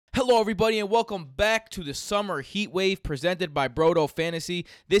Hello, everybody, and welcome back to the Summer Heat Wave presented by Brodo Fantasy.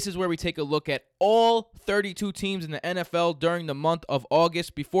 This is where we take a look at all 32 teams in the NFL during the month of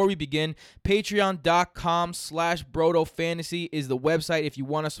August. Before we begin, patreon.com/Brodo Fantasy is the website if you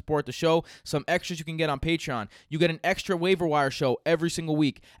want to support the show. Some extras you can get on Patreon. You get an extra waiver wire show every single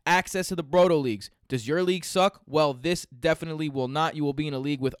week, access to the Brodo Leagues. Does your league suck? Well, this definitely will not. You will be in a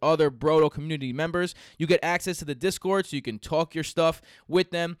league with other Brodo community members. You get access to the Discord so you can talk your stuff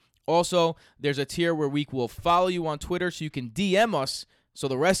with them. Also, there's a tier where we will follow you on Twitter so you can DM us so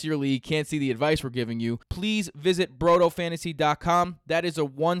the rest of your league can't see the advice we're giving you. Please visit BrodoFantasy.com. That is a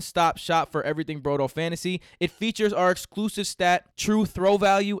one-stop shop for everything Brodo Fantasy. It features our exclusive stat, true throw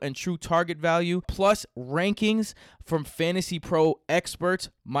value and true target value, plus rankings from Fantasy Pro experts,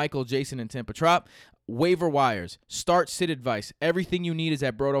 Michael, Jason, and Tim Petrop. Waiver wires, start sit advice. Everything you need is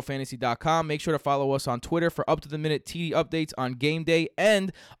at BrodoFantasy.com. Make sure to follow us on Twitter for up-to-the-minute TD updates on game day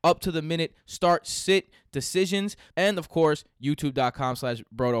and up-to-the-minute start sit decisions. And, of course,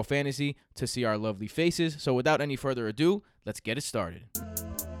 YouTube.com/BrodoFantasy to see our lovely faces. So without any further ado, let's get it started.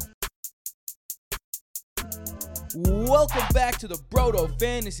 Welcome back to the Brodo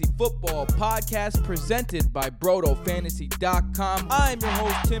Fantasy Football Podcast presented by BrodoFantasy.com. I'm your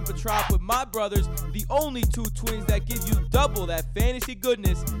host, Tim Petrop, with my brothers, the only two twins that give you double that fantasy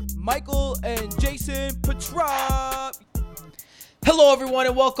goodness, Michael and Jason Petrop. Hello, everyone,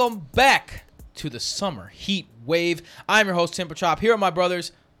 and welcome back to the Summer Heat Wave. I'm your host, Tim Petrop, here are my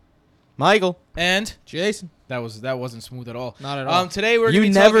brothers, Michael and Jason. That wasn't smooth at all. Not at all. Today we're you gonna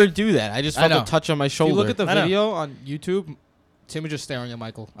be never talking... do that. I just felt a touch on my shoulder. If you look at the video on YouTube, Tim was just staring at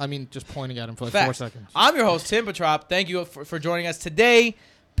Michael. I mean, just pointing at him for like Fact. 4 seconds. I'm your host, Tim Petrop. Thank you for joining us today.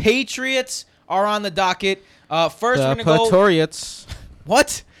 Patriots are on the docket. First, we're going to go... Patriots.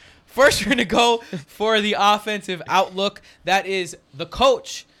 What? First, we're going to go for the offensive outlook. That is the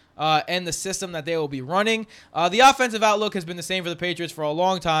coach and the system that they will be running. The offensive outlook has been the same for the Patriots for a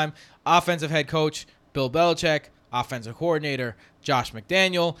long time. Offensive head coach, Bill Belichick. Offensive coordinator, Josh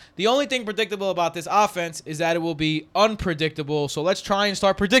McDaniel. The only thing predictable about this offense is that it will be unpredictable. So let's try and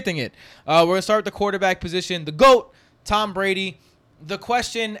start predicting it. We're going to start the quarterback position. The GOAT, Tom Brady. The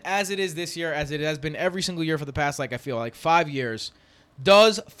question, as it is this year, as it has been every single year for the past, I feel like 5 years,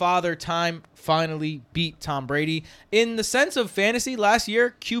 does Father Time finally beat Tom Brady? In the sense of fantasy, last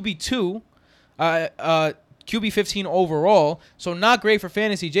year, QB2, QB 15 overall. So not great for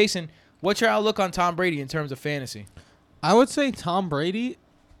fantasy. Jason, what's your outlook on Tom Brady in terms of fantasy? I would say Tom Brady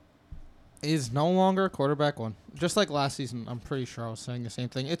is no longer a quarterback one. Just like last season, I'm pretty sure I was saying the same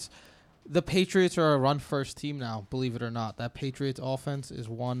thing. The Patriots are a run-first team now, believe it or not. That Patriots offense is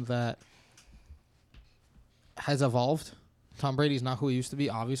one that has evolved. Tom Brady's not who he used to be,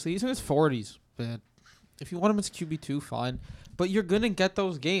 obviously. He's in his 40s, but if you want him as QB2, fine. But you're going to get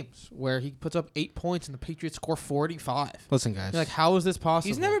those games where he puts up 8 points and the Patriots score 45. Listen, guys. You're like, how is this possible?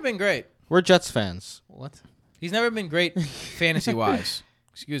 He's never been great. We're Jets fans. What? He's never been great fantasy-wise.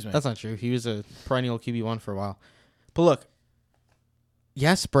 Excuse me. That's not true. He was a perennial QB1 for a while. But look,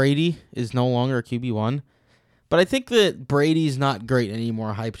 yes, Brady is no longer a QB1, but I think that Brady's not great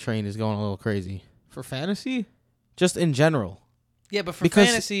anymore. Hype train is going a little crazy. For fantasy? Just in general. Yeah, but for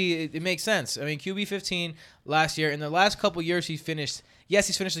fantasy, it makes sense. I mean, QB 15 last year. In the last couple years, he's finished the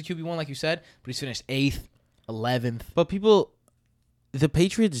QB1, like you said, but he's finished 8th, 11th. But the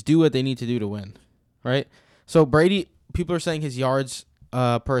Patriots do what they need to do to win, right? So Brady, people are saying his yards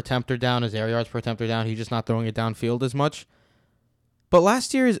per attempt are down, his air yards per attempt are down. He's just not throwing it downfield as much. But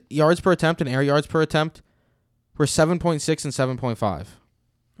last year's yards per attempt and air yards per attempt were 7.6 and 7.5.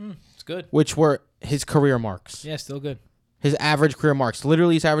 It's good. Which were his career marks. Yeah, still good. His average career marks.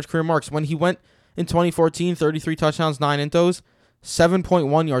 Literally his average career marks. When he went in 2014, 33 touchdowns, 9 intos,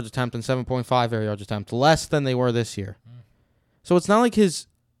 7.1 yards attempt and 7.5 air yards attempt. Less than they were this year. So it's not like he's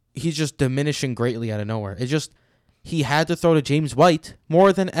just diminishing greatly out of nowhere. It's just he had to throw to James White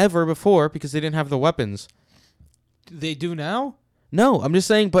more than ever before because they didn't have the weapons. They do now? No, I'm just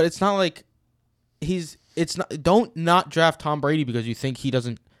saying, but it's not like don't not draft Tom Brady because you think he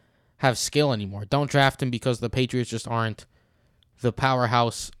doesn't have skill anymore. Don't draft him because the Patriots just aren't the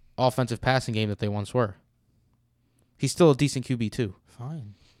powerhouse offensive passing game that they once were. He's still a decent QB too.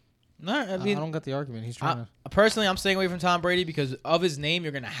 Fine. No, I mean, I don't get the argument. He's trying to. Personally, I'm staying away from Tom Brady because of his name.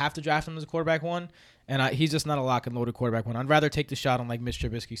 You're going to have to draft him as a quarterback one, and he's just not a lock and loaded quarterback one. I'd rather take the shot on like Mitch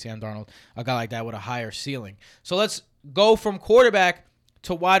Trubisky, Sam Darnold, a guy like that with a higher ceiling. So let's go from quarterback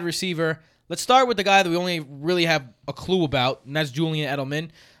to wide receiver. Let's start with the guy that we only really have a clue about, and that's Julian Edelman.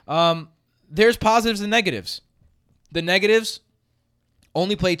 There's positives and negatives. The negatives,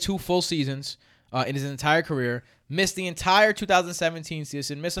 only played 2 full seasons in his entire career, Missed the entire 2017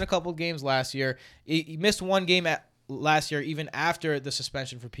 season, missing a couple games last year. He missed one game last year, even after the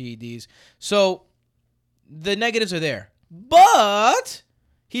suspension for PEDs. So the negatives are there. But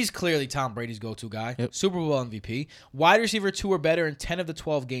he's clearly Tom Brady's go-to guy. Yep. Super Bowl MVP. Wide receiver 2 or better in 10 of the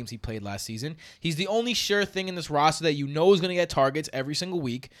 12 games he played last season. He's the only sure thing in this roster that you know is going to get targets every single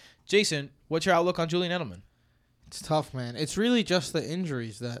week. Jason, what's your outlook on Julian Edelman? It's tough, man. It's really just the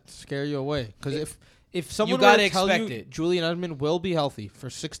injuries that scare you away. Because if someone gotta were to tell expect you it. Julian Edelman will be healthy for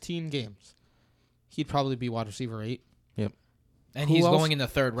 16 games, he'd probably be wide receiver 8. And Who he's else- going in the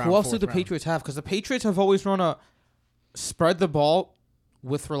third round. Who else do fourth the round. Patriots have? Because the Patriots have always run a spread the ball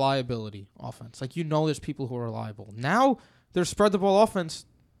with reliability offense. Like, there's people who are reliable. Now, their spread the ball offense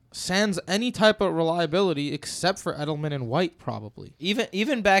sans any type of reliability except for Edelman and White, probably.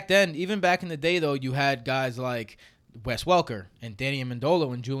 Even back then, even back in the day, though, you had guys like Wes Welker and Danny Amendola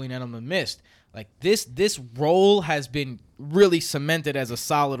when Julian Edelman missed. Like, this role has been really cemented as a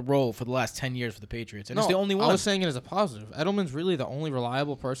solid role for the last 10 years for the Patriots. And it's the only one. I was saying it as a positive. Edelman's really the only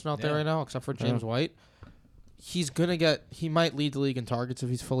reliable person out there Yeah. right now, except for James White. He might lead the league in targets if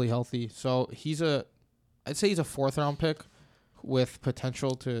he's fully healthy. So I'd say he's a 4th-round pick with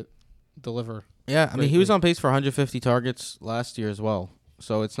potential to deliver. Yeah, I mean, he was Greatly. on pace for 150 targets last year as well.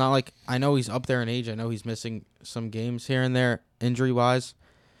 So it's not like, I know he's up there in age. I know he's missing some games here and there injury-wise.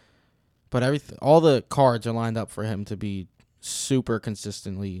 But all the cards are lined up for him to be super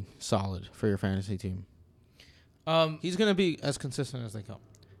consistently solid for your fantasy team. He's going to be as consistent as they come.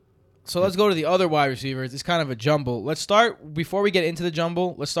 So let's go to the other wide receivers. It's kind of a jumble. Let's start, before we get into the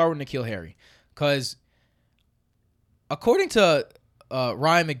jumble, let's start with N'Keal Harry. Because according to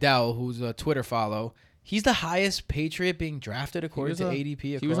Ryan McDowell, who's a Twitter follow, he's the highest Patriot being drafted according to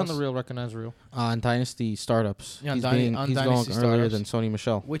ADP. He was on the Real Recognize Real. On Dynasty startups. Yeah, on he's Dynasty going earlier startups. than Sony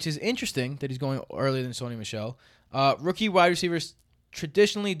Michel. Which is interesting that he's going earlier than Sony Michel. Rookie wide receivers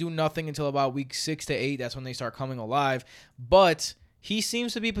traditionally do nothing until about week 6 to 8. That's when they start coming alive. But he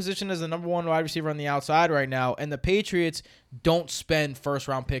seems to be positioned as the number 1 wide receiver on the outside right now, and the Patriots don't spend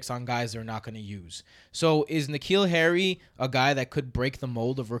first-round picks on guys they're not going to use. So is N'Keal Harry a guy that could break the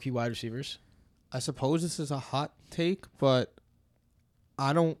mold of rookie wide receivers? I suppose this is a hot take, but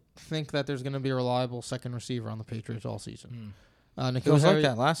I don't think that there's going to be a reliable second receiver on the Patriots all season. It N'Keal was Harry, like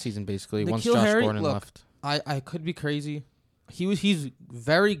that last season, basically, once N'Keal Josh Harry, Gordon look, left. I could be crazy. He's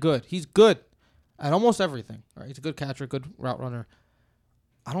very good. He's good at almost everything. Right? He's a good catcher, good route runner.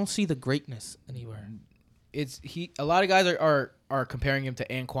 I don't see the greatness anywhere. A lot of guys are comparing him to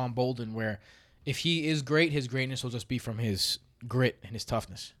Anquan Bolden, where if he is great, his greatness will just be from his grit and his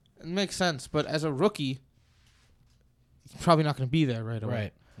toughness. It makes sense, but as a rookie, he's probably not going to be there right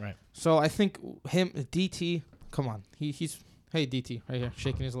away. Right. So I think DT, come on. He's hey DT right here,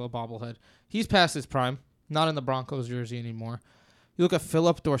 shaking his little bobblehead. He's past his prime, not in the Broncos jersey anymore. You look at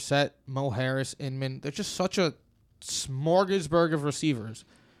Phillip Dorsett, Mo Harris, Inman. They're just such a smorgasbord of receivers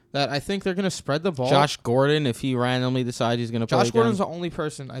that I think they're going to spread the ball. Josh Gordon, if he randomly decides he's going to play Josh again. Gordon's the only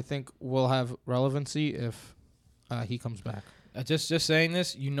person I think will have relevancy if he comes back. Just saying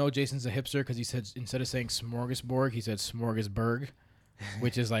this, Jason's a hipster because he said, instead of saying smorgasbord, he said smorgasburg,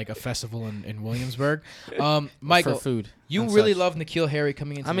 which is like a festival in Williamsburg. Michael, for food. you and really such. love N'Keal Harry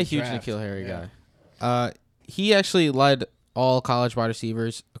coming into I'm a this huge draft. N'Keal Harry Yeah. guy. He actually led all college wide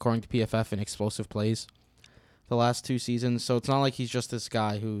receivers, according to PFF, in explosive plays the last 2 seasons. So it's not like he's just this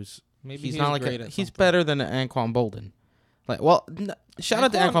guy who's Maybe he's he not is like great at he's something. better than Anquan Bolden. Shout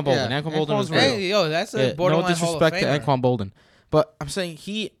out to Anquan Bolden. yeah, Anquan Bolden was Anquan's real. real. Hey, yo, that's a Yeah, borderline no disrespect Hall to of Famer. Anquan Bolden, but I'm saying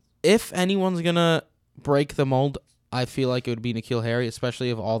if anyone's gonna break the mold, I feel like it would be N'Keal Harry, especially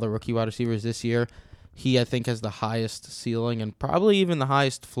of all the rookie wide receivers this year. He, I think, has the highest ceiling and probably even the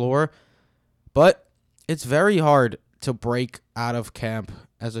highest floor. But it's very hard to break out of camp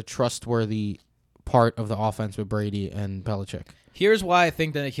as a trustworthy part of the offense with Brady and Belichick. Here's why I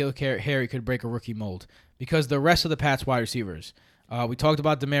think that N'Keal Harry could break a rookie mold. Because the rest of the Pats wide receivers. We talked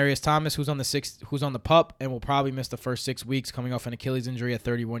about Demaryius Thomas, who's on the PUP and will probably miss the first 6 weeks coming off an Achilles injury at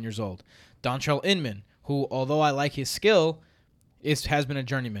 31 years old. Dontrell Inman, who, although I like his skill, has been a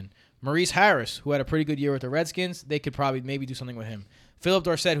journeyman. Maurice Harris, who had a pretty good year with the Redskins, they could probably maybe do something with him. Phillip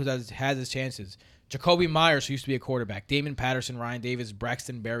Dorsett, who has his chances. Jacoby Myers, who used to be a quarterback. Damon Patterson, Ryan Davis,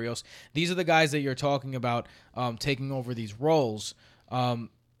 Braxton Berrios. These are the guys that you're talking about taking over these roles.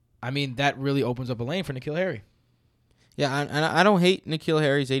 That really opens up a lane for N'Keal Harry. Yeah, and I don't hate N'Keal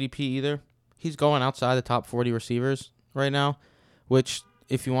Harry's ADP either. He's going outside the top 40 receivers right now, which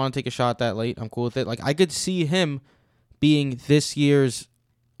if you want to take a shot that late, I'm cool with it. Like, I could see him being this year's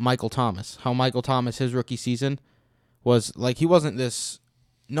Michael Thomas. How Michael Thomas, his rookie season, was like, he wasn't this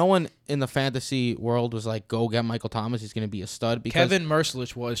no one in the fantasy world was like, go get Michael Thomas. He's going to be a stud. Because Kevin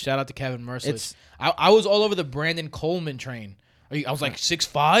Mercelich was. Shout out to Kevin Mercelich. It's- I was all over the Brandon Coleman train. I was like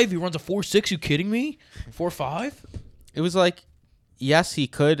 6'5". He runs a 4.6. You kidding me? 4.5. it was like, yes, he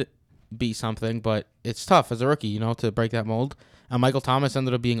could be something, but it's tough as a rookie, to break that mold. And Michael Thomas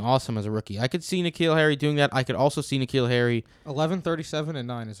ended up being awesome as a rookie. I could see N'Keal Harry doing that. I could also see N'Keal Harry, 11, 37, and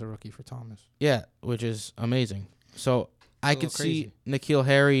 9 as a rookie for Thomas. yeah, which is amazing. So I a could little see N'Keal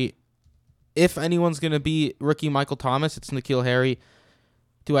Harry. If anyone's going to be rookie Michael Thomas, it's N'Keal Harry.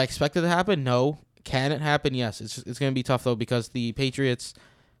 Do I expect it to happen? No. Can it happen? Yes. It's going to be tough, though, because the Patriots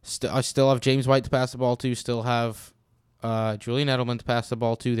still have James White to pass the ball to, still have Julian Edelman to pass the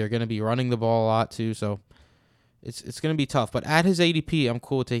ball to. They're going to be running the ball a lot, too, so it's going to be tough. But at his ADP, I'm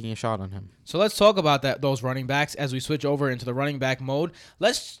cool with taking a shot on him. So let's talk about those running backs as we switch over into the running back mode.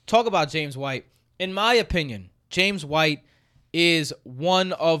 Let's talk about James White. In my opinion, James White is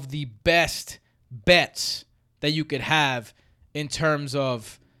one of the best bets that you could have in terms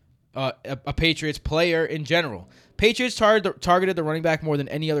of a Patriots player in general. Patriots targeted the running back more than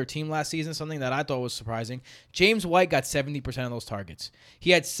any other team last season, something that I thought was surprising. James White got 70% of those targets.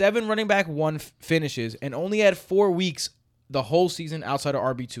 He had 7 running back 1 finishes and only had 4 weeks the whole season outside of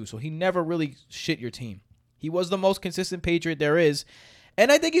RB2, so he never really shit your team. He was the most consistent Patriot there is, and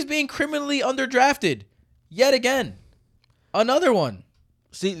I think he's being criminally underdrafted yet again. Another one.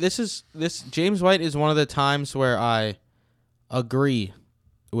 See, this James White is one of the times where I agree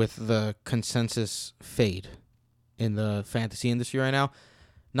with the consensus fade in the fantasy industry right now.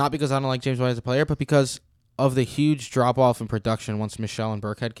 Not because I don't like James White as a player, but because of the huge drop-off in production once Michelle and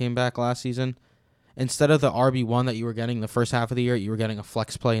Burkhead came back last season. Instead of the RB1 that you were getting the first half of the year, you were getting a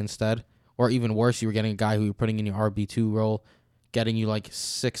flex play instead. Or even worse, you were getting a guy who you were putting in your RB2 role, getting you like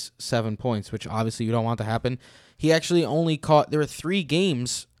 6-7 points, which obviously you don't want to happen. He actually only there were 3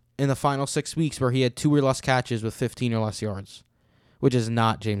 games in the final 6 weeks where he had 2 or less catches with 15 or less yards, which is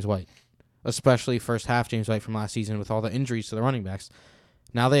not James White, especially first half James White from last season with all the injuries to the running backs.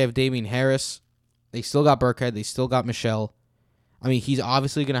 Now they have Damien Harris. They still got Burkhead. They still got Michelle. I mean, he's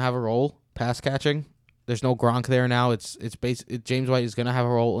obviously going to have a role pass catching. There's no Gronk there now. James White is going to have a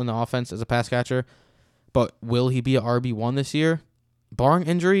role in the offense as a pass catcher, but will he be a RB1 this year? Barring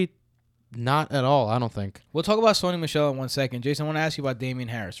injury, not at all, I don't think. We'll talk about Sony Michel in 1 second. Jason, I want to ask you about Damien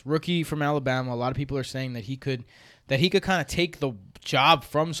Harris, rookie from Alabama. A lot of people are saying that he could kind of take the job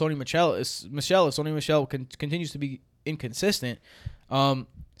from Sony Michel. If Sony Michel continues to be inconsistent,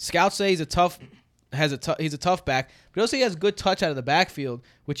 scouts say he's a tough back, but also he has good touch out of the backfield,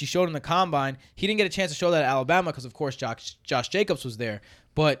 which he showed in the combine. He didn't get a chance to show that at Alabama because, of course, Josh Jacobs was there.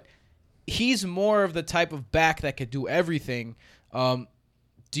 But he's more of the type of back that could do everything.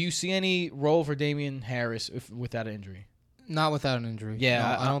 Do you see any role for Damien Harris without an injury? Not without an injury. Yeah,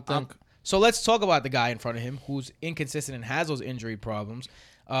 No, I don't think. So let's talk about the guy in front of him who's inconsistent and has those injury problems.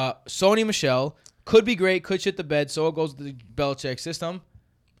 Sony Michel could be great, could shit the bed, so it goes to the Belichick system.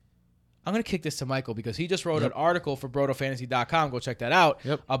 I'm going to kick this to Michael because he just wrote an article for BrotoFantasy.com. Go check that out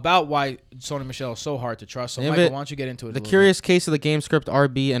about why Sony Michel is so hard to trust. So, Michael, why don't you get into it? The curious case of the game script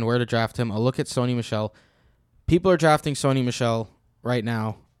RB and where to draft him. A look at Sony Michel. People are drafting Sony Michel right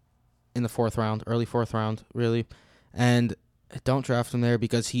now in the 4th round, early 4th round, really. And don't draft him there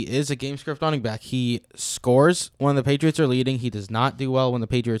because he is a game script running back. He scores when the Patriots are leading. He does not do well when the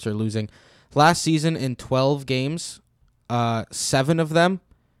Patriots are losing. Last season in 12 games, 7 of them,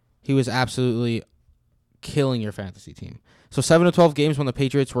 he was absolutely killing your fantasy team. So 7 of 12 games when the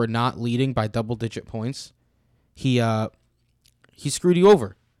Patriots were not leading by double-digit points, he screwed you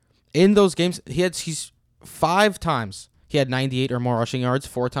over. In those games, he's 5 times he had 98 or more rushing yards.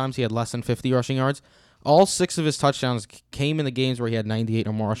 4 times he had less than 50 rushing yards. All 6 of his touchdowns came in the games where he had 98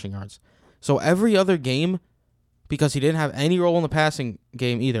 or more rushing yards. So every other game, because he didn't have any role in the passing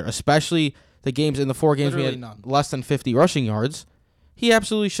game either, especially the games in the 4 games where he had less than 50 rushing yards, he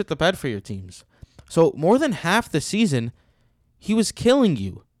absolutely shit the bed for your teams. So more than half the season, he was killing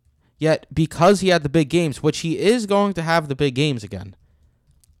you. Yet because he had the big games, which he is going to have the big games again,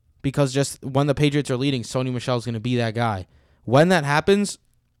 because just when the Patriots are leading, Sony Michel is going to be that guy. When that happens,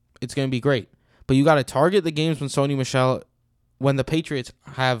 it's going to be great. But you got to target the games when the Patriots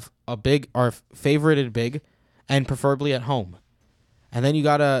have a big, are favorited big, and preferably at home. And then you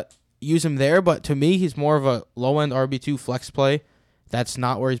got to use him there, but to me, he's more of a low-end RB2 flex play. That's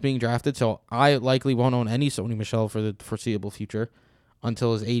not where he's being drafted, so I likely won't own any Sony Michel for the foreseeable future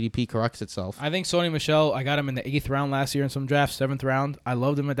until his ADP corrects itself. I think Sony Michel, I got him in the 8th round last year in some drafts, 7th round. I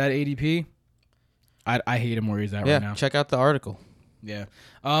loved him at that ADP. I hate him where he's at right now. Check out the article. Yeah.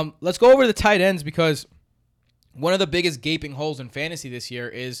 Let's go over the tight ends because one of the biggest gaping holes in fantasy this year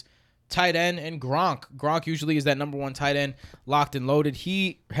is tight end and Gronk. Gronk usually is that number one tight end, locked and loaded.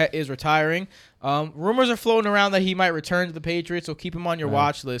 He is retiring. Rumors are floating around that he might return to the Patriots, so keep him on your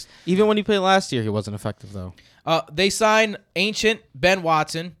watch list. Even when he played last year, he wasn't effective, though. They signed ancient Ben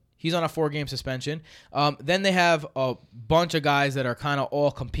Watson. He's on a 4-game suspension. Then they have a bunch of guys that are kind of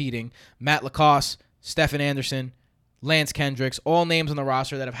all competing. Matt Lacoste, Stephen Anderson, Lance Kendricks, all names on the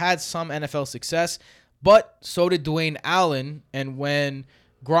roster that have had some NFL success. But so did Dwayne Allen. And when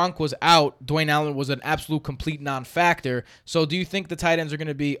Gronk was out, Dwayne Allen was an absolute complete non-factor. So do you think the tight ends are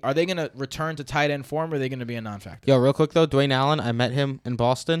they going to return to tight end form, or are they going to be a non-factor? Yo, real quick, though, Dwayne Allen, I met him in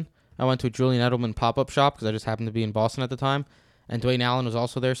Boston. I went to a Julian Edelman pop-up shop because I just happened to be in Boston at the time. And Dwayne Allen was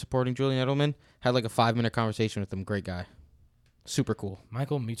also there supporting Julian Edelman. Had like a 5-minute conversation with him. Great guy. Super cool.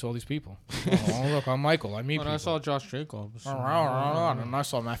 Michael meets all these people. Oh, look, I'm Michael. I meet people. I saw Josh Jacobs. And I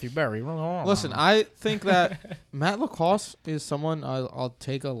saw Matthew Berry. Listen, I think that Matt Lacoste is someone I'll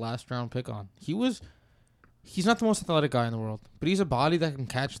take a last-round pick on. He's not the most athletic guy in the world, but he's a body that can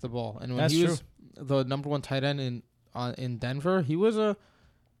catch the ball. And when he was the number one tight end in Denver, he was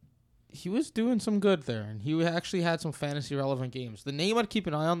doing some good there, and he actually had some fantasy-relevant games. The name I'd keep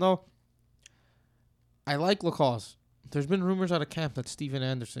an eye on, though, I like Lacoste. There's been rumors out of camp that Steven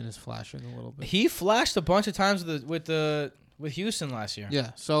Anderson is flashing a little bit. He flashed a bunch of times with Houston last year.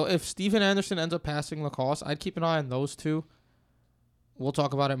 Yeah, so if Steven Anderson ends up passing Lacoste, I'd keep an eye on those two. We'll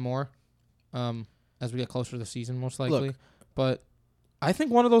talk about it more as we get closer to the season, most likely. Look, but I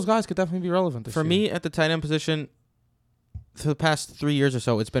think one of those guys could definitely be relevant this year. For me, at the tight end position, for the past 3 years or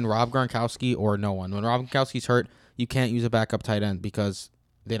so, it's been Rob Gronkowski or no one. When Rob Gronkowski's hurt, you can't use a backup tight end because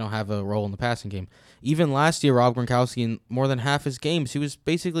they don't have a role in the passing game. Even last year, Rob Gronkowski, in more than half his games, he was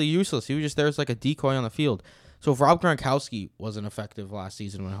basically useless. He was just there as like a decoy on the field. So if Rob Gronkowski wasn't effective last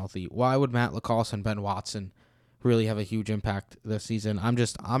season when healthy, why would Matt Lacoste and Ben Watson really have a huge impact this season?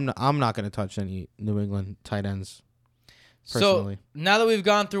 I'm not going to touch any New England tight ends. Personally. So now that we've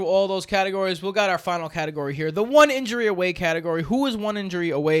gone through all those categories, we've got our final category here. The one injury away category. Who is one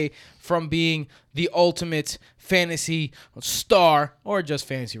injury away from being the ultimate fantasy star, or just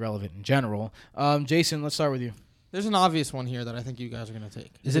fantasy relevant in general? Jason, let's start with you. There's an obvious one here that I think you guys are going to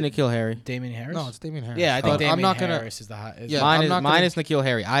take. Is it N'Keal Harry? Damien Harris? No, it's Damien Harris. Yeah, I think Damien Harris is the hot. Yeah, mine is N'Keal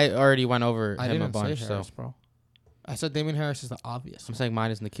Harry. I already went over him a bunch. Say Harris, bro. I said Damien Harris is the obvious I'm saying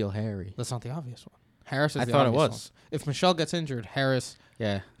mine is N'Keal Harry. That's not the obvious one. Harris is I the thought it obvious was. one. If Michelle gets injured, Harris,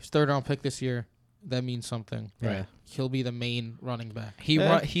 Yeah. his 3rd-round pick this year, that means something. Right. He'll be the main running back.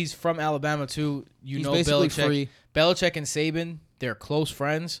 He's from Alabama, too. He's basically Belichick. free. Belichick and Saban, they're close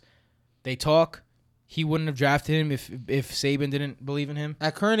friends. They talk. He wouldn't have drafted him if Saban didn't believe in him.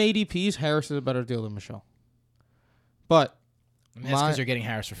 At current ADPs, Harris is a better deal than Michelle. But I mean, that's because you're getting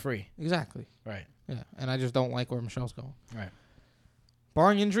Harris for free. Exactly. Right. Yeah, and I just don't like where Michelle's going. Right.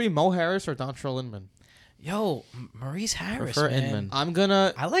 Barring injury, Mo Harris or Dontrell Inman? Yo, Maurice Harris, Prefer man. Inman.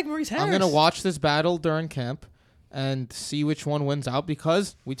 I like Maurice Harris. I'm gonna watch this battle during camp and see which one wins out,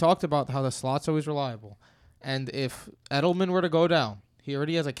 because we talked about how the slot's always reliable. And if Edelman were to go down, he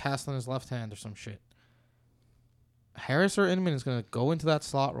already has a cast on his left hand or some shit. Harris or Inman is going to go into that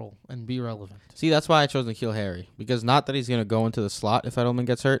slot role and be relevant. See, that's why I chose N'Keal Harry. Because not that he's going to go into the slot if Edelman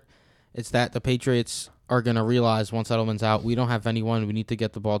gets hurt. It's that the Patriots are going to realize once Edelman's out, we don't have anyone. We need to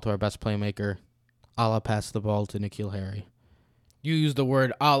get the ball to our best playmaker. A la pass the ball to N'Keal Harry. You used the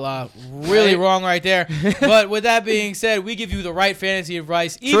word a la really wrong right there. But with that being said, we give you the right fantasy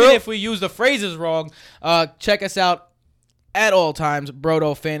advice. Even if we use the phrases wrong, check us out at all times,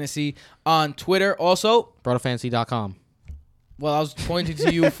 Brodo Fantasy on Twitter. Also, BrodoFantasy.com. Well, I was pointing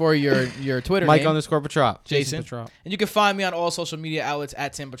to you for your Twitter Mike name. _Petrop. Jason. Petrop. And you can find me on all social media outlets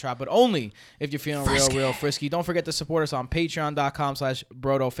at Tim Petrop, but only if you're feeling real frisky. Don't forget to support us on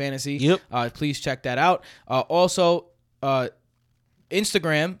patreon.com/BrodoFantasy. Yep. Please check that out. Also,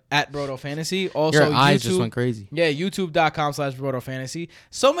 Instagram at Brodo Fantasy. Also, Your eyes YouTube, just went crazy. Yeah, youtube.com/Brodo Fantasy.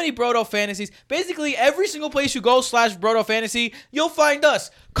 So many Brodo Fantasies. Basically, every single place you go /Brodo Fantasy, you'll find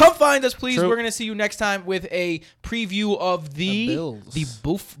us. Come find us, please. True. We're going to see you next time with a preview of the Bills.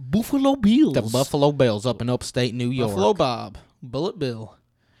 Buffalo Bills. The Buffalo Bills up in upstate New York. Buffalo Bob. Bullet Bill.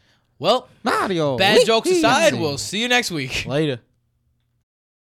 Well, Mario. bad jokes Luigi. aside, we'll see you next week. Later.